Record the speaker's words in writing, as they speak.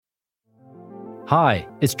Hi,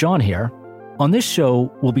 it's John here. On this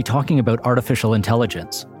show, we'll be talking about artificial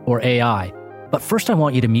intelligence, or AI. But first I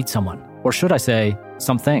want you to meet someone, or should I say,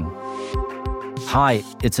 something. Hi,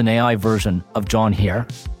 it's an AI version of John here.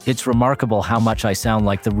 It's remarkable how much I sound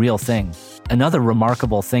like the real thing. Another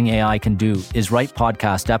remarkable thing AI can do is write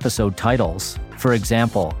podcast episode titles. For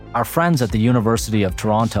example, our friends at the University of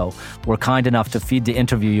Toronto were kind enough to feed the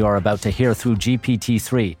interview you're about to hear through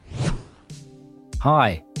GPT-3.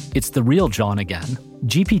 Hi, it's the real John again.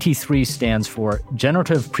 GPT-3 stands for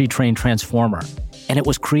Generative Pre-trained Transformer, and it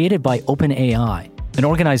was created by OpenAI, an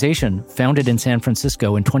organization founded in San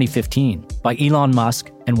Francisco in 2015 by Elon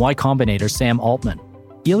Musk and Y Combinator Sam Altman.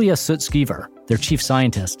 Ilya Sutskever, their chief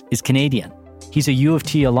scientist, is Canadian. He's a U of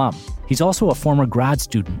T alum. He's also a former grad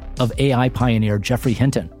student of AI pioneer Geoffrey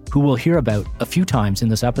Hinton, who we'll hear about a few times in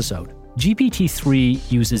this episode.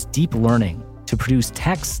 GPT-3 uses deep learning to produce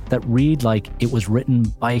texts that read like it was written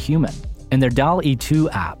by a human. And their DALL-E 2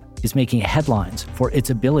 app is making headlines for its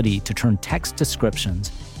ability to turn text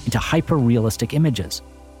descriptions into hyper-realistic images.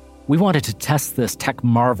 We wanted to test this tech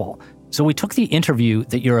marvel, so we took the interview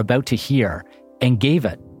that you're about to hear and gave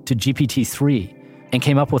it to GPT-3 and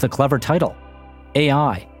came up with a clever title.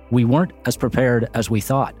 AI, we weren't as prepared as we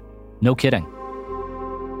thought. No kidding.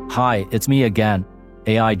 Hi, it's me again,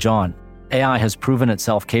 AI John. AI has proven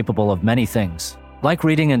itself capable of many things, like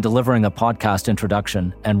reading and delivering a podcast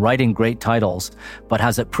introduction and writing great titles, but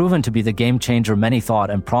has it proven to be the game changer many thought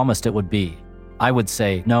and promised it would be? I would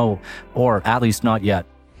say no, or at least not yet.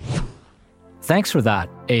 Thanks for that,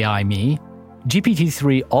 AI me.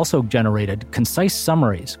 GPT-3 also generated concise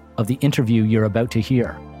summaries of the interview you're about to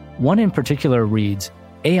hear. One in particular reads,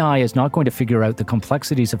 AI is not going to figure out the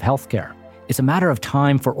complexities of healthcare. It's a matter of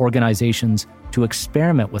time for organizations to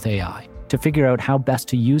experiment with AI, to figure out how best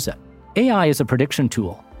to use it. AI is a prediction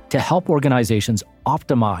tool to help organizations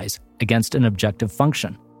optimize against an objective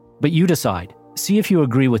function. But you decide. See if you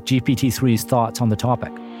agree with GPT-3's thoughts on the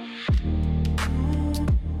topic.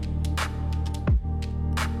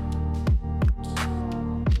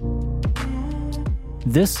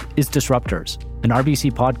 This is Disruptors, an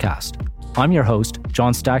RBC podcast. I'm your host,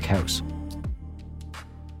 John Stackhouse.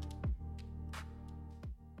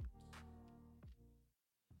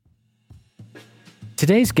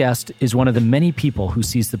 Today's guest is one of the many people who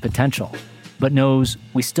sees the potential, but knows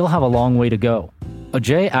we still have a long way to go.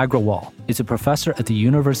 Ajay Agrawal is a professor at the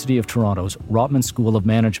University of Toronto's Rotman School of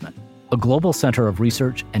Management, a global centre of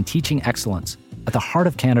research and teaching excellence at the heart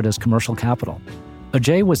of Canada's commercial capital.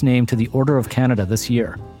 Ajay was named to the Order of Canada this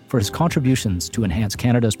year for his contributions to enhance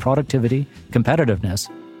Canada's productivity, competitiveness,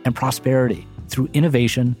 and prosperity through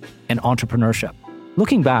innovation and entrepreneurship.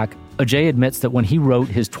 Looking back, Ajay admits that when he wrote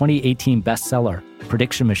his 2018 bestseller,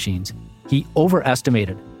 Prediction Machines, he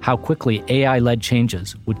overestimated how quickly AI-led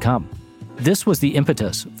changes would come. This was the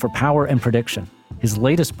impetus for Power and Prediction, his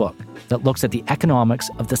latest book that looks at the economics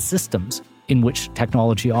of the systems in which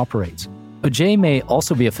technology operates. Ajay may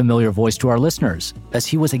also be a familiar voice to our listeners, as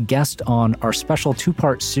he was a guest on our special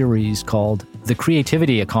two-part series called The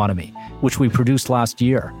Creativity Economy, which we produced last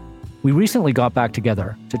year. We recently got back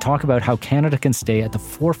together to talk about how Canada can stay at the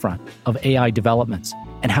forefront of AI developments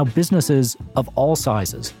and how businesses of all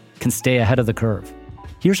sizes can stay ahead of the curve.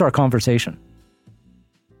 Here's our conversation.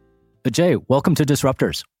 Ajay, welcome to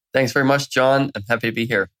Disruptors. Thanks very much, John. I'm happy to be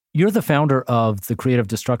here. You're the founder of the Creative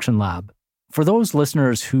Destruction Lab. For those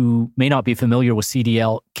listeners who may not be familiar with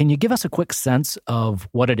CDL, can you give us a quick sense of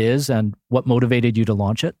what it is and what motivated you to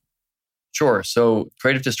launch it? Sure. So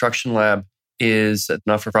Creative Destruction Lab is a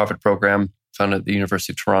not-for-profit program founded at the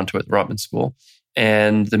University of Toronto at the Rotman School.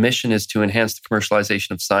 And the mission is to enhance the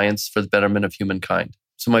commercialization of science for the betterment of humankind.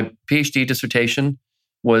 So my PhD dissertation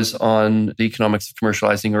was on the economics of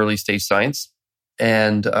commercializing early-stage science.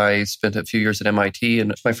 And I spent a few years at MIT,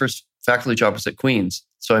 and my first faculty job was at Queen's.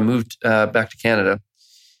 So I moved back to Canada.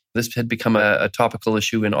 This had become a topical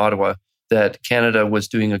issue in Ottawa, that Canada was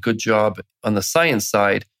doing a good job on the science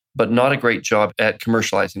side, but not a great job at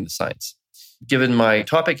commercializing the science. Given my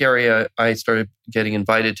topic area, I started getting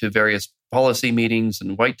invited to various policy meetings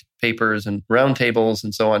and white papers and roundtables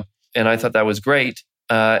and so on. And I thought that was great.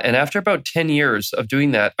 And after about 10 years of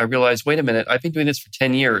doing that, I realized, wait a minute, I've been doing this for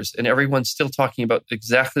 10 years and everyone's still talking about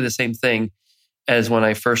exactly the same thing as when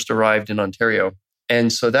I first arrived in Ontario.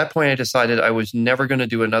 And so at that point, I decided I was never going to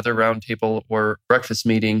do another roundtable or breakfast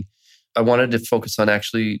meeting. I wanted to focus on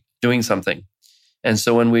actually doing something. And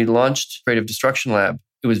so when we launched Creative Destruction Lab,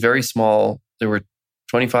 it was very small. There were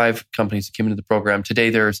 25 companies that came into the program.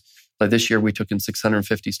 Today, this year, we took in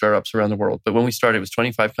 650 startups around the world. But when we started, it was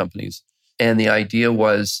 25 companies. And the idea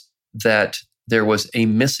was that there was a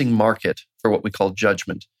missing market for what we call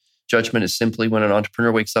judgment. Judgment is simply when an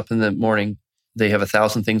entrepreneur wakes up in the morning, they have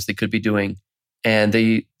 1,000 things they could be doing, and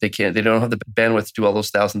they don't have the bandwidth to do all those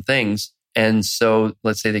 1,000 things. And so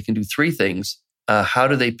let's say they can do 3 things. How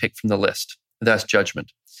do they pick from the list? That's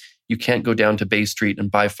judgment. You can't go down to Bay Street and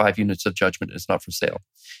buy 5 units of judgment. It's not for sale.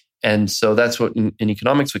 And so that's what in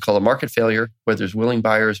economics we call a market failure, where there's willing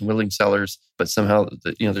buyers and willing sellers, but somehow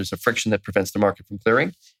there's a friction that prevents the market from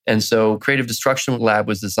clearing. And so Creative Destruction Lab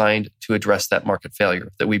was designed to address that market failure,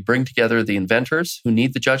 that we bring together the inventors who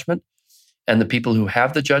need the judgment and the people who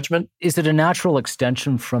have the judgment. Is it a natural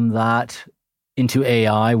extension from that into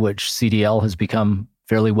AI, which CDL has become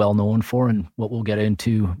fairly well known for, and what we'll get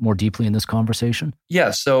into more deeply in this conversation?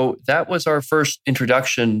 Yeah, so that was our first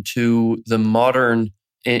introduction to the modern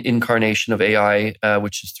incarnation of AI,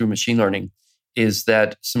 which is through machine learning, is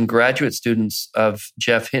that some graduate students of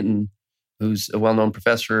Geoff Hinton, who's a well-known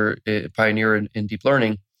professor, a pioneer in deep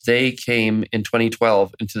learning, they came in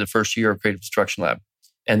 2012 into the first year of Creative Destruction Lab.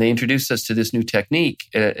 And they introduced us to this new technique.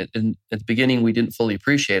 And at the beginning, we didn't fully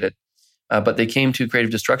appreciate it, but they came to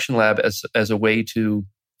Creative Destruction Lab as a way to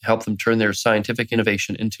help them turn their scientific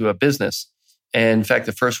innovation into a business. And in fact,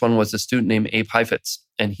 the first one was a student named Abe Heifetz,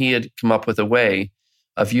 and he had come up with a way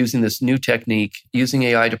of using this new technique, using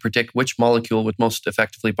AI to predict which molecule would most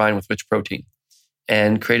effectively bind with which protein,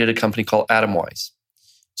 and created a company called Atomwise.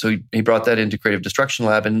 So he brought that into Creative Destruction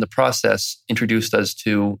Lab, and in the process introduced us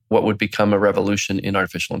to what would become a revolution in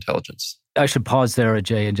artificial intelligence. I should pause there,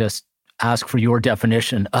 Ajay, and just ask for your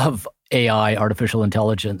definition of AI, artificial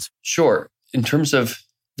intelligence. Sure. In terms of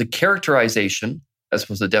the characterization, as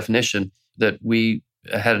was the definition that we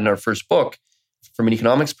had in our first book, from an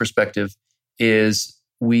economics perspective, is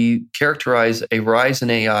we characterize a rise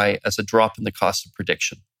in AI as a drop in the cost of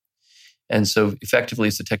prediction. And so effectively,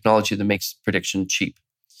 it's a technology that makes prediction cheap.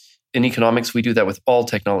 In economics, we do that with all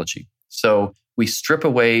technology. So we strip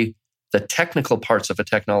away the technical parts of a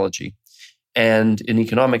technology. And in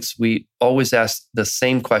economics, we always ask the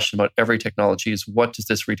same question about every technology is, what does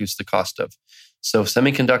this reduce the cost of? So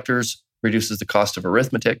semiconductors reduces the cost of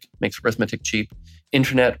arithmetic, makes arithmetic cheap.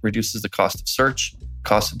 Internet reduces the cost of search,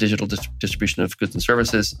 cost of digital distribution of goods and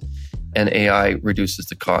services, and AI reduces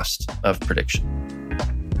the cost of prediction.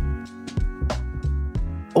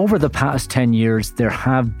 Over the past 10 years, there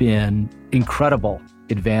have been incredible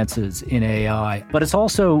advances in AI, but it's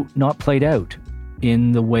also not played out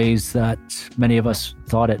in the ways that many of us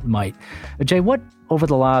thought it might. Ajay, what over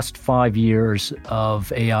the last 5 years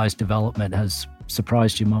of AI's development has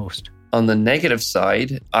surprised you most? On the negative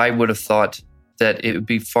side, I would have thought that it would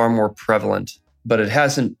be far more prevalent, but it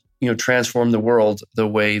hasn't, transformed the world the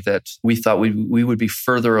way that we thought we would be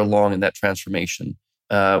further along in that transformation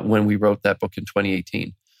when we wrote that book in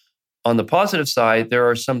 2018. On the positive side, there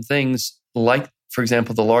are some things like, for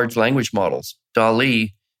example, the large language models,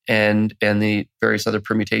 DALL-E, and the various other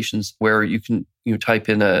permutations where you can type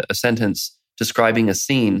in a sentence describing a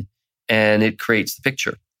scene and it creates the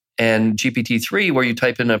picture. And GPT-3, where you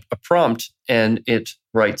type in a prompt and it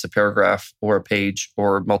writes a paragraph or a page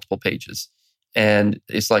or multiple pages. And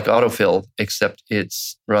it's like autofill, except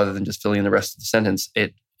it's, rather than just filling in the rest of the sentence,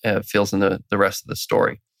 it fills in the rest of the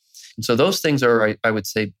story. And so those things are, I would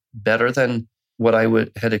say, better than what I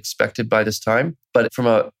had expected by this time. But from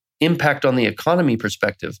an impact on the economy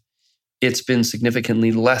perspective, it's been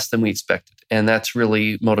significantly less than we expected. And that's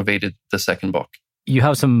really motivated the second book. You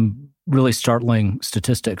have some really startling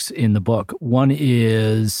statistics in the book. One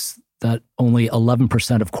is that only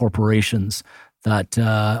 11% of corporations that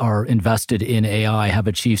are invested in AI have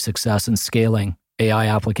achieved success in scaling AI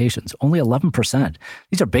applications. Only 11%.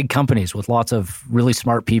 These are big companies with lots of really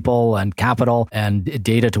smart people and capital and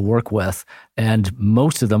data to work with, and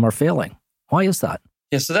most of them are failing. Why is that?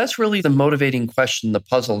 Yeah, so that's really the motivating question, the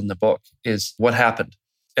puzzle in the book, is what happened.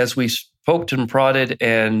 As we poked and prodded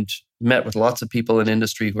and met with lots of people in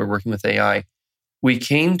industry who are working with AI, we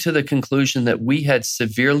came to the conclusion that we had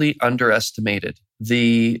severely underestimated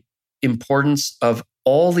the importance of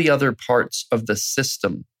all the other parts of the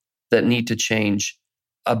system that need to change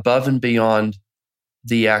above and beyond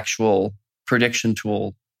the actual prediction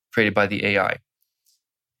tool created by the AI.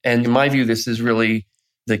 And in my view, this is really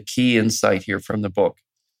the key insight here from the book.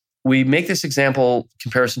 We make this example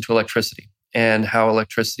comparison to electricity and how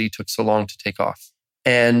electricity took so long to take off.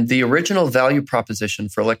 And the original value proposition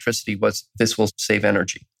for electricity was this will save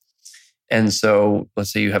energy. And so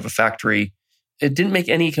let's say you have a factory. It didn't make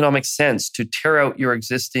any economic sense to tear out your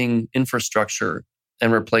existing infrastructure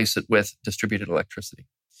and replace it with distributed electricity.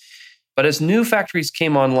 But as new factories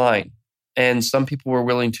came online and some people were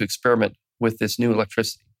willing to experiment with this new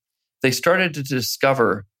electricity, they started to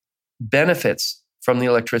discover benefits from the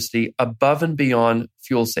electricity above and beyond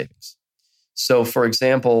fuel savings. So, for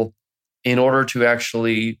example, in order to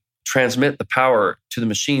actually transmit the power to the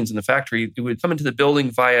machines in the factory, it would come into the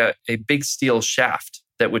building via a big steel shaft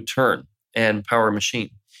that would turn and power a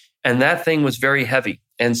machine. And that thing was very heavy.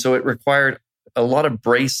 And so it required a lot of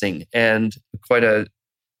bracing and quite a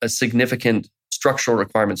significant structural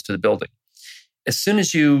requirements to the building. As soon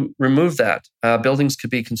as you remove that, buildings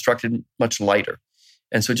could be constructed much lighter.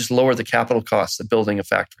 And so just lower the capital costs of building a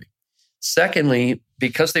factory. Secondly,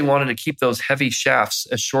 because they wanted to keep those heavy shafts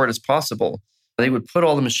as short as possible, they would put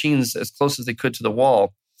all the machines as close as they could to the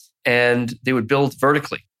wall, and they would build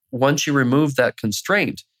vertically. Once you remove that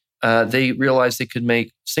constraint, they realized they could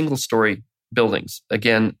make single-story buildings,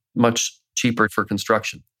 again, much cheaper for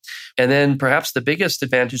construction. And then perhaps the biggest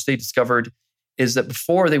advantage they discovered is that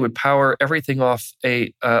before they would power everything off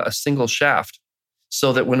a single shaft,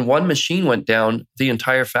 so that when one machine went down, the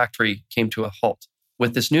entire factory came to a halt.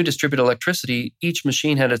 With this new distributed electricity, each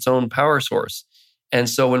machine had its own power source. And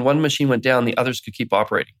so when one machine went down, the others could keep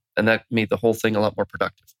operating. And that made the whole thing a lot more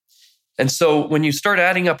productive. And so when you start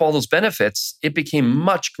adding up all those benefits, it became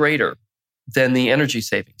much greater than the energy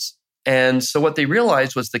savings. And so what they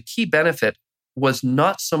realized was the key benefit was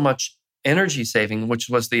not so much energy saving, which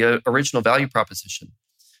was the original value proposition,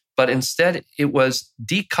 but instead it was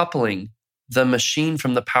decoupling the machine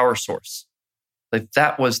from the power source. Like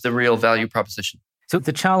that was the real value proposition. So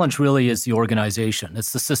the challenge really is the organization.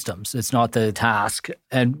 It's the systems. It's not the task.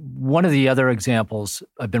 And one of the other examples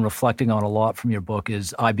I've been reflecting on a lot from your book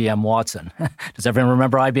is IBM Watson. Does everyone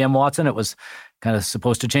remember IBM Watson? It was kind of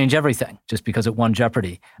supposed to change everything just because it won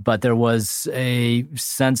Jeopardy. But there was a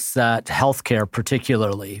sense that healthcare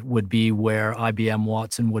particularly would be where IBM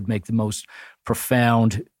Watson would make the most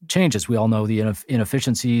profound changes. We all know the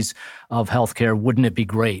inefficiencies of healthcare. Wouldn't it be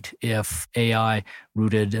great if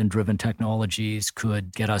AI-rooted and driven technologies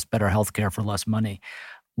could get us better healthcare for less money?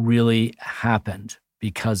 Really happened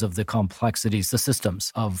because of the complexities, the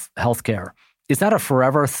systems of healthcare. Is that a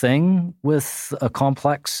forever thing with a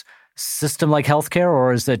complex system like healthcare,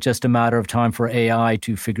 or is it just a matter of time for AI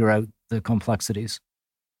to figure out the complexities?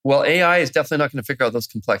 Well, AI is definitely not going to figure out those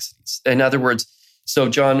complexities. In other words, so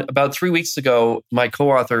John, about 3 weeks ago, my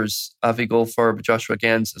co-authors, Avi Goldfarb, Joshua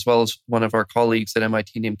Gans, as well as one of our colleagues at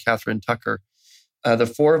MIT named Catherine Tucker, the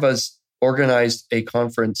four of us organized a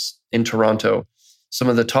conference in Toronto. Some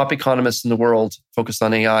of the top economists in the world focused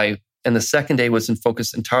on AI. And the second day was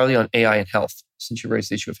focused entirely on AI and health, since you raised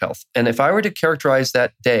the issue of health. And if I were to characterize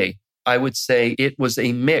that day, I would say it was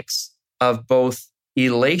a mix of both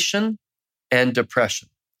elation and depression.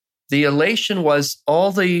 The elation was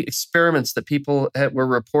all the experiments that people were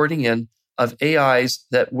reporting in of AIs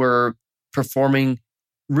that were performing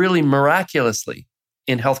really miraculously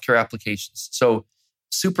in healthcare applications. So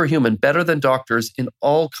superhuman, better than doctors in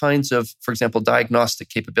all kinds of, for example, diagnostic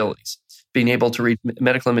capabilities, being able to read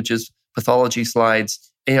medical images, pathology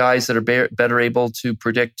slides, AIs that are better able to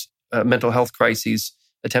predict mental health crises,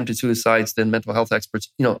 attempted suicides than mental health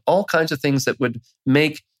experts, all kinds of things that would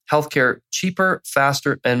make healthcare cheaper,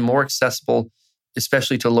 faster, and more accessible,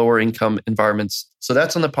 especially to lower income environments. So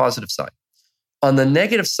that's on the positive side. On the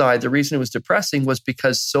negative side, the reason it was depressing was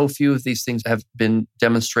because so few of these things have been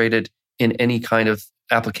demonstrated in any kind of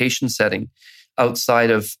application setting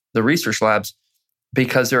outside of the research labs,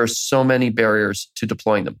 because there are so many barriers to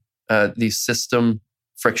deploying them. These system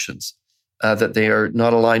frictions, that they are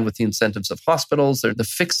not aligned with the incentives of hospitals. The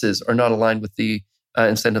fixes are not aligned with the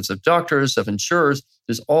incentives of doctors, of insurers.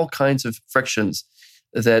 There's all kinds of frictions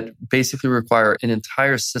that basically require an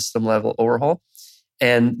entire system level overhaul.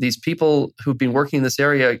 And these people who've been working in this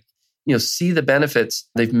area, see the benefits.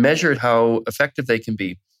 They've measured how effective they can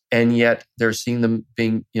be, and yet they're seeing them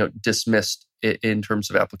being, dismissed in terms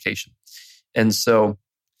of application. And so,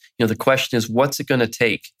 the question is, what's it going to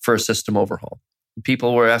take for a system overhaul?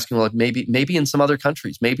 People were asking, well, maybe in some other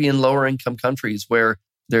countries, maybe in lower income countries where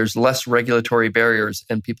there's less regulatory barriers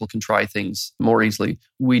and people can try things more easily.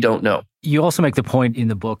 We don't know. You also make the point in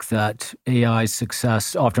the book that AI's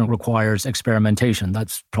success often requires experimentation.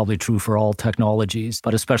 That's probably true for all technologies,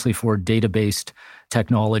 but especially for data-based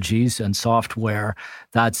technologies and software,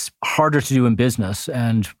 that's harder to do in business,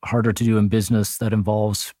 and harder to do in business that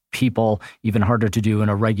involves people, even harder to do in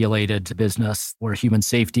a regulated business where human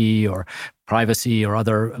safety or privacy or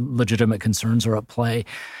other legitimate concerns are at play.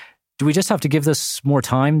 Do we just have to give this more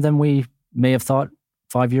time than we may have thought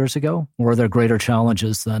 5 years ago? Or are there greater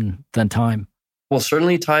challenges than time? Well,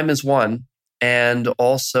 certainly time is one, and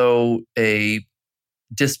also a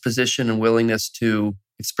disposition and willingness to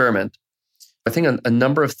experiment. I think a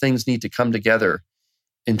number of things need to come together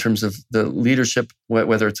in terms of the leadership,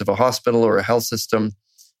 whether it's of a hospital or a health system,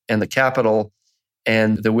 and the capital,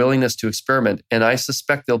 and the willingness to experiment. And I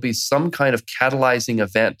suspect there'll be some kind of catalyzing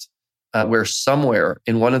event where somewhere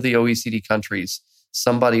in one of the OECD countries,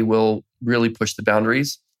 somebody will really push the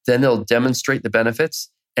boundaries. Then they'll demonstrate the benefits,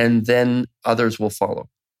 and then others will follow.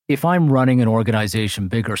 If I'm running an organization,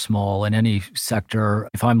 big or small, in any sector,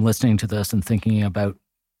 if I'm listening to this and thinking about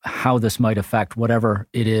how this might affect whatever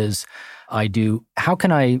it is I do, how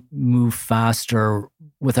can I move faster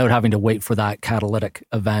without having to wait for that catalytic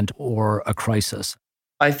event or a crisis?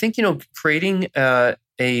 I think, creating an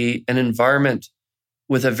environment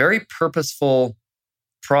with a very purposeful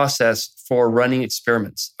process for running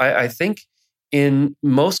experiments. I think in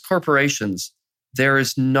most corporations, there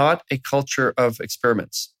is not a culture of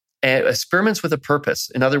experiments. Experiments with a purpose.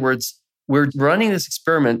 In other words, we're running this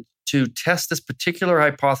experiment to test this particular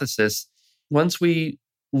hypothesis. Once we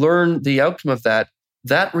learn the outcome of that,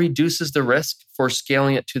 that reduces the risk for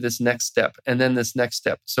scaling it to this next step and then this next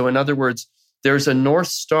step. So in other words, there's a North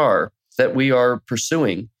Star that we are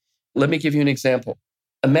pursuing. Let me give you an example.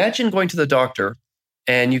 Imagine going to the doctor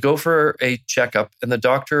and you go for a checkup and the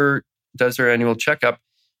doctor does their annual checkup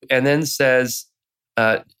and then says,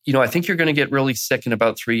 I think you're going to get really sick in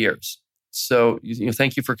about 3 years. So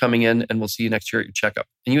thank you for coming in and we'll see you next year at your checkup.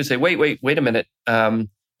 And you would say, wait a minute.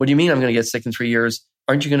 What do you mean I'm going to get sick in 3 years?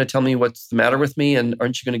 Aren't you going to tell me what's the matter with me? And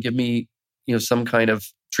aren't you going to give me, some kind of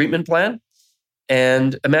treatment plan?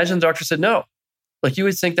 And imagine the doctor said no. Like you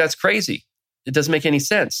would think that's crazy. It doesn't make any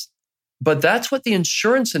sense. But that's what the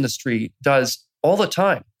insurance industry does all the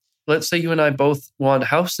time. Let's say you and I both want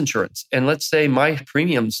house insurance. And let's say my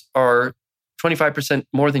premiums are 25%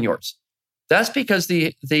 more than yours. That's because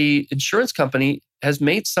the insurance company has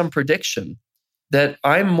made some prediction that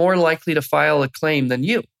I'm more likely to file a claim than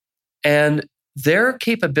you. And their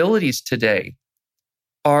capabilities today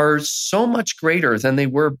are so much greater than they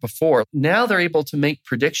were before. Now they're able to make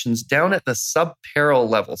predictions down at the sub-peril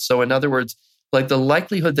level. So in other words, like the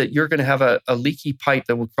likelihood that you're going to have a leaky pipe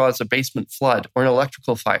that will cause a basement flood or an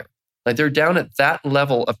electrical fire. Like they're down at that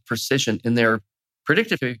level of precision in their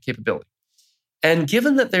predictive capability. And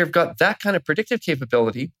given that they've got that kind of predictive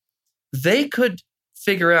capability, they could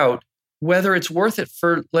figure out whether it's worth it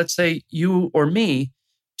for, let's say, you or me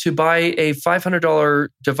to buy a $500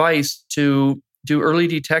 device to do early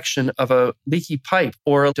detection of a leaky pipe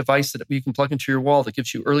or a device that you can plug into your wall that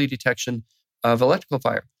gives you early detection of electrical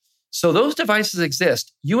fire. So those devices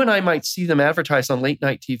exist. You and I might see them advertised on late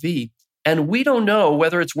night TV, and we don't know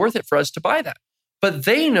whether it's worth it for us to buy that. But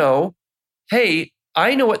they know, hey,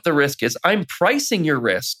 I know what the risk is. I'm pricing your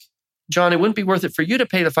risk. John, it wouldn't be worth it for you to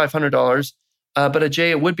pay the $500, but Ajay,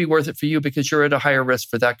 it would be worth it for you because you're at a higher risk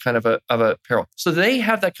for that kind of a peril. So they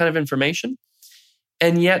have that kind of information.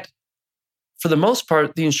 And yet, for the most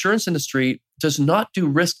part, the insurance industry does not do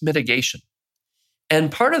risk mitigation.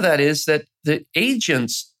 And part of that is that the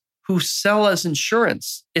agents who sell us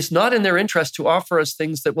insurance, it's not in their interest to offer us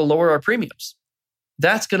things that will lower our premiums.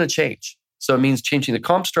 That's going to change. So it means changing the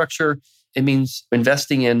comp structure. It means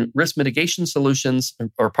investing in risk mitigation solutions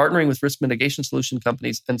or partnering with risk mitigation solution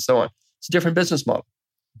companies and so on. It's a different business model.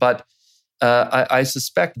 But I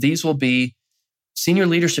suspect these will be senior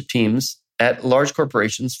leadership teams at large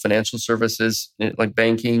corporations, financial services, like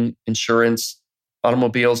banking, insurance,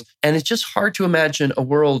 automobiles. And it's just hard to imagine a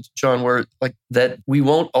world, John, where like that we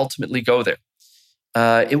won't ultimately go there.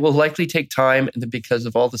 It will likely take time because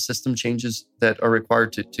of all the system changes that are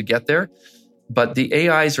required to get there. But the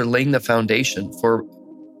AIs are laying the foundation for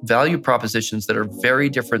value propositions that are very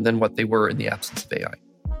different than what they were in the absence of AI.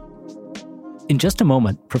 In just a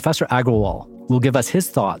moment, Professor Agrawal will give us his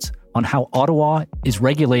thoughts on how Ottawa is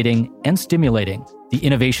regulating and stimulating the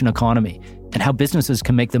innovation economy and how businesses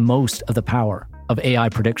can make the most of the power of AI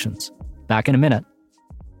predictions. Back in a minute.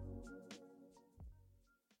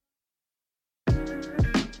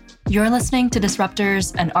 You're listening to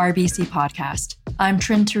Disruptors, an RBC podcast. I'm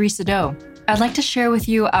Trin Teresa Doe. I'd like to share with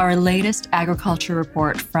you our latest agriculture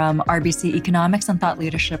report from RBC Economics and Thought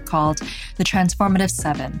Leadership called The Transformative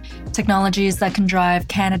 7, Technologies that can drive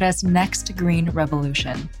Canada's next green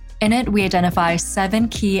revolution. In it, we identify 7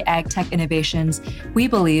 key ag tech innovations we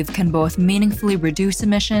believe can both meaningfully reduce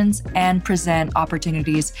emissions and present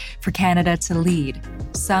opportunities for Canada to lead.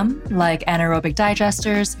 Some, like anaerobic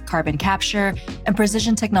digesters, carbon capture, and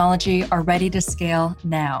precision technology, are ready to scale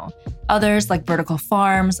now. Others, like vertical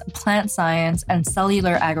farms, plant science, and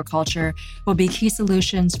cellular agriculture, will be key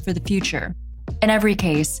solutions for the future. In every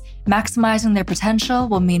case, maximizing their potential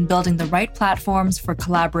will mean building the right platforms for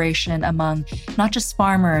collaboration among not just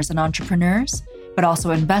farmers and entrepreneurs, but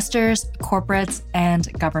also investors, corporates,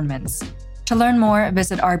 and governments. To learn more,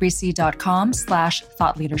 visit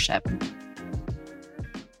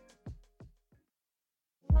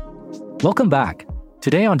rbc.com/thoughtleadership. Welcome back.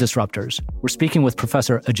 Today on Disruptors, we're speaking with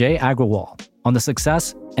Professor Ajay Agrawal on the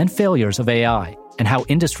success and failures of AI and how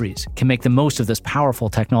industries can make the most of this powerful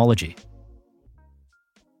technology.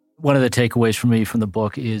 One of the takeaways for me from the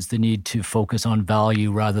book is the need to focus on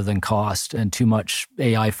value rather than cost, and too much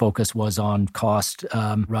AI focus was on cost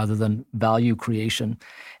rather than value creation.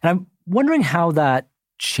 And I'm wondering how that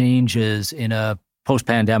changes in a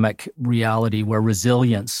post-pandemic reality where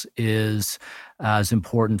resilience is as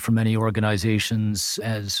important for many organizations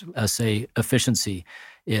as say, efficiency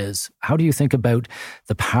is. How do you think about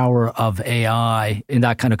the power of AI in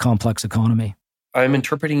that kind of complex economy? I'm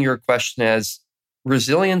interpreting your question as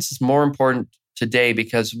resilience is more important today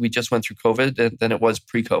because we just went through COVID than it was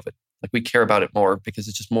pre-COVID. Like, we care about it more because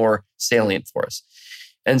it's just more salient for us.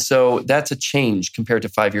 And so that's a change compared to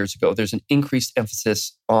 5 years ago. There's an increased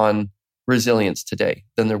emphasis on resilience today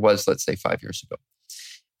than there was, let's say, 5 years ago.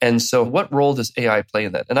 And so what role does AI play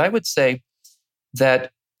in that? And I would say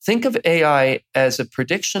that think of AI as a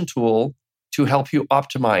prediction tool to help you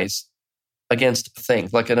optimize against a thing,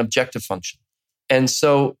 like an objective function. And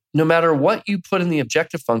so no matter what you put in the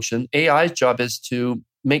objective function, AI's job is to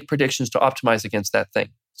make predictions to optimize against that thing.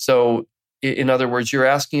 So in other words, you're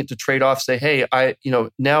asking it to trade off, say, hey,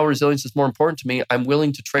 now resilience is more important to me. I'm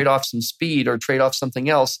willing to trade off some speed or trade off something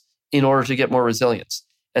else in order to get more resilience.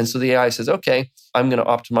 And so the AI says, okay, I'm going to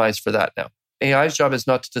optimize for that now. AI's job is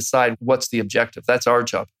not to decide what's the objective. That's our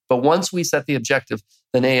job. But once we set the objective,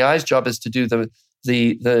 then AI's job is to do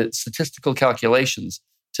the statistical calculations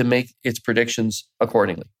to make its predictions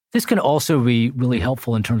accordingly. This can also be really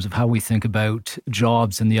helpful in terms of how we think about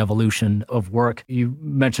jobs and the evolution of work. You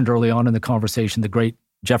mentioned early on in the conversation the great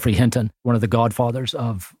Geoffrey Hinton, one of the godfathers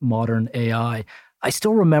of modern AI. I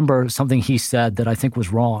still remember something he said that I think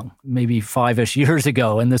was wrong, maybe 5-ish years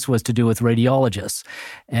ago, and this was to do with radiologists.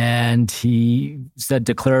 And he said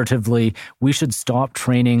declaratively, we should stop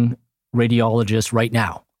training radiologists right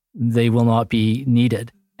now. They will not be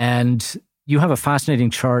needed. And you have a fascinating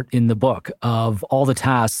chart in the book of all the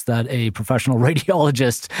tasks that a professional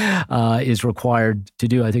radiologist is required to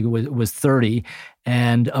do. I think it was 30.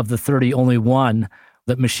 And of the 30, only one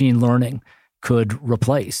that machine learning could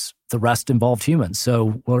replace. The rest involved humans.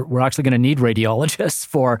 So we're actually going to need radiologists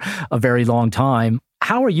for a very long time.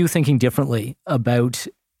 How are you thinking differently about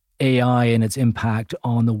AI and its impact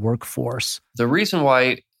on the workforce? The reason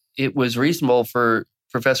why it was reasonable for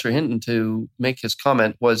Professor Hinton to make his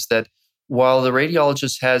comment was that while the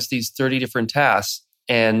radiologist has these 30 different tasks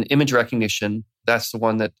and image recognition, that's the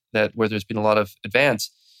one that where there's been a lot of advance.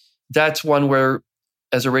 That's one where,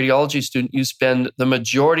 as a radiology student, you spend the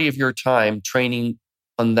majority of your time training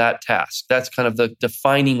on that task. That's kind of the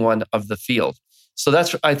defining one of the field. So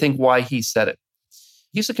that's, I think, why he said it.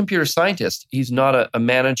 He's a computer scientist. He's not a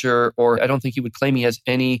manager, or I don't think he would claim he has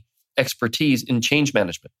any expertise in change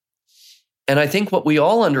management. And I think what we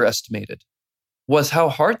all underestimated was how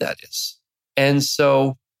hard that is. And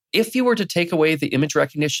so if you were to take away the image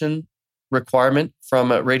recognition requirement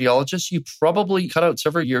from a radiologist, you probably cut out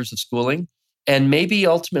several years of schooling. And maybe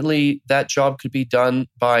ultimately that job could be done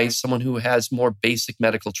by someone who has more basic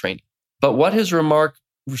medical training. But what his remark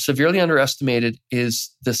severely underestimated is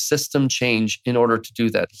the system change in order to do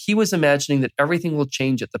that. He was imagining that everything will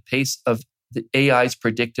change at the pace of the AI's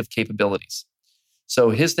predictive capabilities. So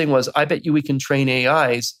his thing was, I bet you we can train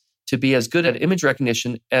AIs to be as good at image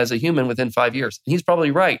recognition as a human within 5 years. And he's probably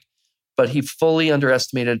right, but he fully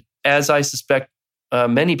underestimated, as I suspect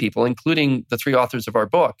many people, including the 3 authors of our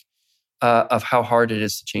book, of how hard it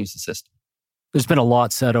is to change the system. There's been a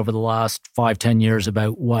lot said over the last 5-10 years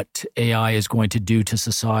about what AI is going to do to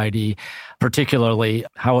society, particularly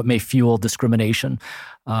how it may fuel discrimination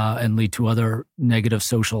and lead to other negative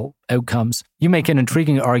social outcomes. You make an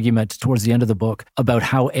intriguing argument towards the end of the book about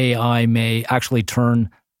how AI may actually turn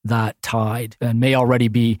that tide and may already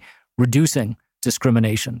be reducing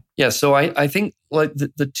discrimination. Yeah, so I think like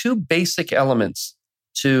the 2 basic elements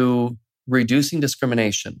to reducing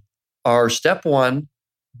discrimination are step 1,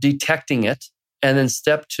 detecting it, and then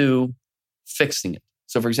step 2, fixing it.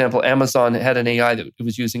 So for example, Amazon had an AI that it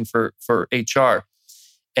was using for HR,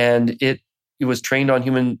 and it was trained on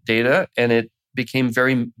human data, and it became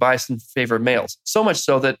very biased in favor of males. So much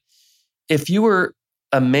so that if you were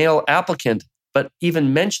a male applicant, but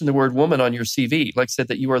even mentioned the word woman on your CV, like said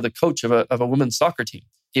that you are the coach of a women's soccer team,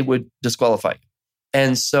 it would disqualify you.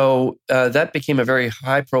 And so that became a very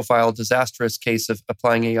high-profile, disastrous case of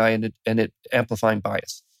applying AI and it amplifying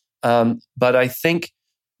bias. But I think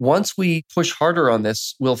Once we push harder on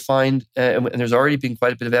this, we'll find, and there's already been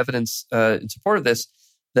quite a bit of evidence in support of this,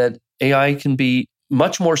 that AI can be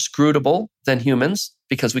much more scrutable than humans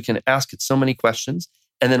because we can ask it so many questions.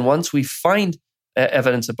 And then once we find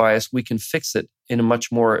evidence of bias, we can fix it in a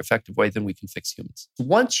much more effective way than we can fix humans.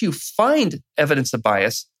 Once you find evidence of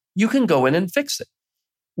bias, you can go in and fix it.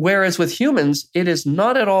 Whereas with humans, it is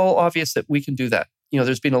not at all obvious that we can do that.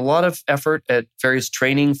 There's been a lot of effort at various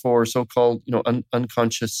training for so-called,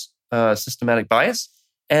 unconscious systematic bias.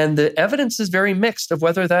 And the evidence is very mixed of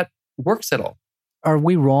whether that works at all. Are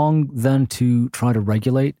we wrong then to try to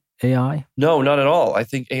regulate AI? No, not at all. I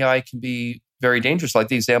think AI can be very dangerous, like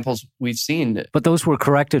the examples we've seen. But those were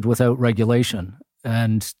corrected without regulation.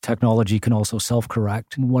 And technology can also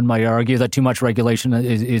self-correct. One might argue that too much regulation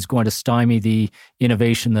is going to stymie the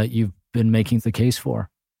innovation that you've been making the case for.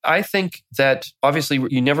 I think that obviously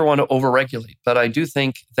you never want to overregulate, but I do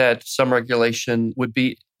think that some regulation would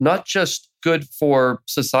be not just good for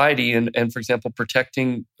society and for example,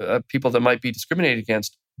 protecting people that might be discriminated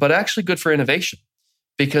against, but actually good for innovation.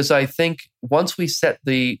 Because I think once we set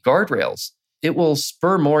the guardrails, it will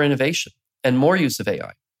spur more innovation and more use of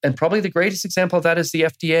AI. And probably the greatest example of that is the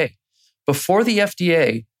FDA. Before the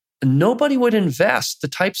FDA, nobody would invest the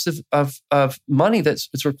types of money that's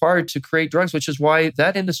required to create drugs, which is why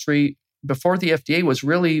that industry before the FDA was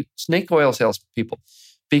really snake oil salespeople.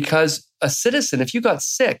 Because a citizen, if you got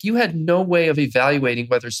sick, you had no way of evaluating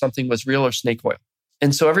whether something was real or snake oil.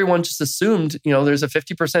 And so everyone just assumed, there's a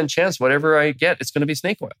 50% chance whatever I get, it's going to be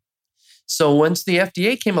snake oil. So once the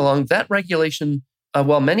FDA came along, that regulation,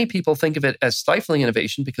 while many people think of it as stifling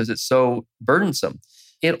innovation because it's so burdensome,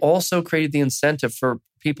 it also created the incentive for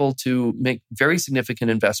people to make very significant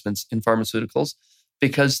investments in pharmaceuticals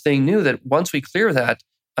because they knew that once we clear that,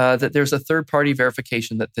 that there's a third-party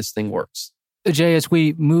verification that this thing works. Ajay, as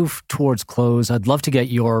we move towards close, I'd love to get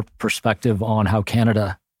your perspective on how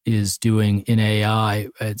Canada is doing in AI.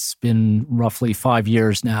 It's been roughly 5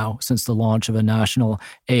 years now since the launch of a national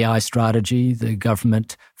AI strategy. The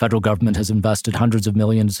federal government has invested hundreds of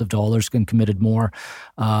millions of dollars and committed more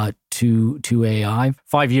to AI.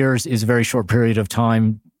 5 years is a very short period of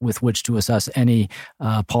time with which to assess any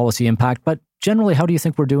policy impact. But generally, how do you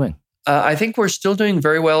think we're doing? I think we're still doing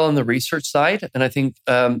very well on the research side. And I think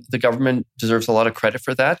the government deserves a lot of credit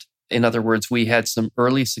for that. In other words, we had some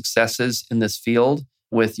early successes in this field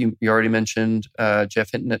with, you already mentioned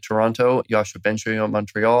Jeff Hinton at Toronto, Yoshua Bengio at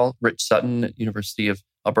Montreal, Rich Sutton at University of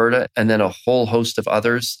Alberta, and then a whole host of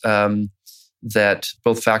others that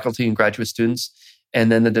both faculty and graduate students.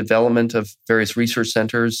 And then the development of various research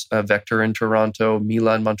centers, Vector in Toronto,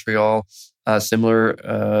 Mila in Montreal,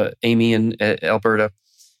 similar Amy in Alberta.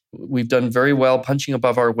 We've done very well punching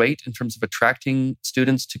above our weight in terms of attracting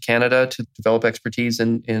students to Canada to develop expertise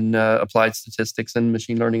in applied statistics and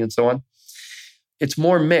machine learning and so on. It's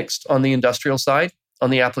more mixed on the industrial side,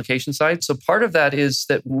 on the application side. So part of that is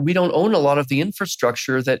that we don't own a lot of the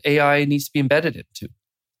infrastructure that AI needs to be embedded into.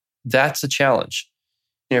 That's a challenge.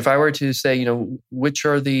 If I were to say, which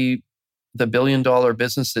are the billion-dollar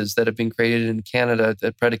businesses that have been created in Canada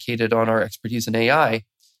that predicated on our expertise in AI,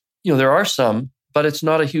 there are some, but it's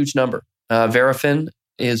not a huge number. Verafin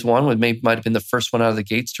is one, might have been the first one out of the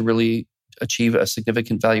gates to really achieve a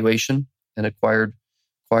significant valuation and acquired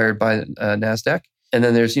by NASDAQ. And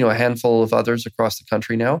then there's, a handful of others across the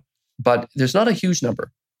country now, but there's not a huge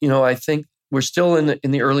number. I think we're still in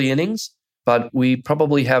the early innings, but we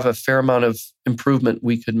probably have a fair amount of improvement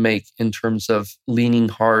we could make in terms of leaning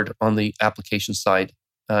hard on the application side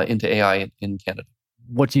into AI in Canada.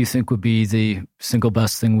 What do you think would be the single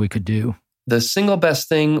best thing we could do? The single best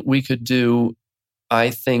thing we could do,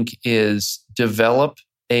 I think, is develop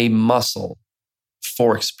a muscle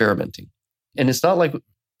for experimenting. And it's not like,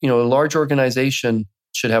 a large organization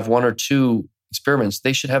should have one or two experiments.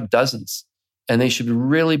 They should have dozens. And they should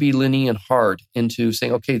really be leaning in hard into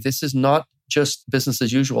saying, okay, this is not just business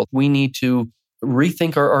as usual. We need to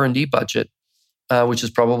rethink our R&D budget, which is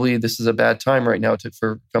probably, this is a bad time right now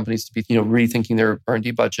for companies to be, rethinking their R&D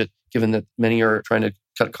budget, given that many are trying to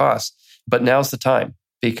cut costs. But now's the time,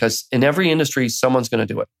 because in every industry, someone's going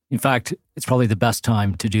to do it. In fact, it's probably the best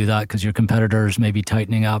time to do that because your competitors may be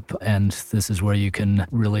tightening up, and this is where you can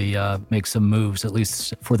really make some moves, at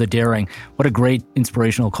least for the daring. What a great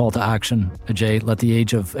inspirational call to action, Ajay. Let the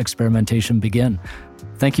age of experimentation begin.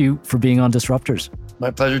 Thank you for being on Disruptors.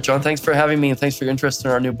 My pleasure, John. Thanks for having me, and thanks for your interest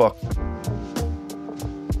in our new book.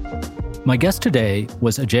 My guest today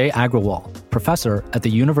was Ajay Agrawal, professor at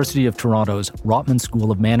the University of Toronto's Rotman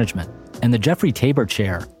School of Management and the Jeffrey Tabor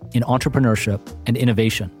Chair in Entrepreneurship and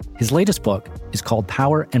Innovation. His latest book is called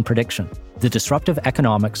Power and Prediction: The Disruptive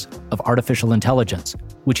Economics of Artificial Intelligence,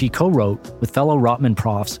 which he co-wrote with fellow Rotman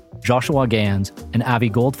profs Joshua Gans and Avi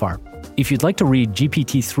Goldfarb. If you'd like to read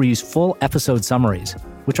GPT-3's full episode summaries,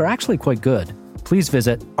 which are actually quite good, please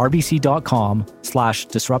visit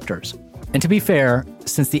rbc.com/disruptors. And to be fair,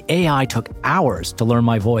 since the AI took hours to learn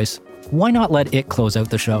my voice, why not let it close out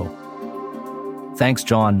the show? Thanks,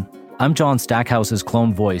 John. I'm John Stackhouse's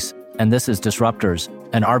clone voice, and this is Disruptors,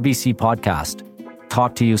 an RBC podcast.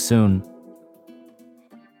 Talk to you soon.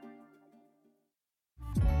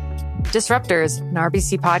 Disruptors, an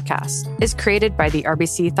RBC podcast, is created by the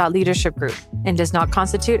RBC Thought Leadership Group and does not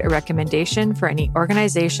constitute a recommendation for any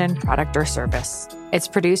organization, product, or service. It's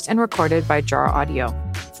produced and recorded by Jar Audio.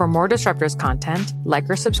 For more Disruptors content, like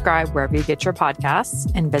or subscribe wherever you get your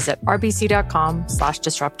podcasts and visit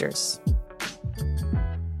rbc.com/disruptors.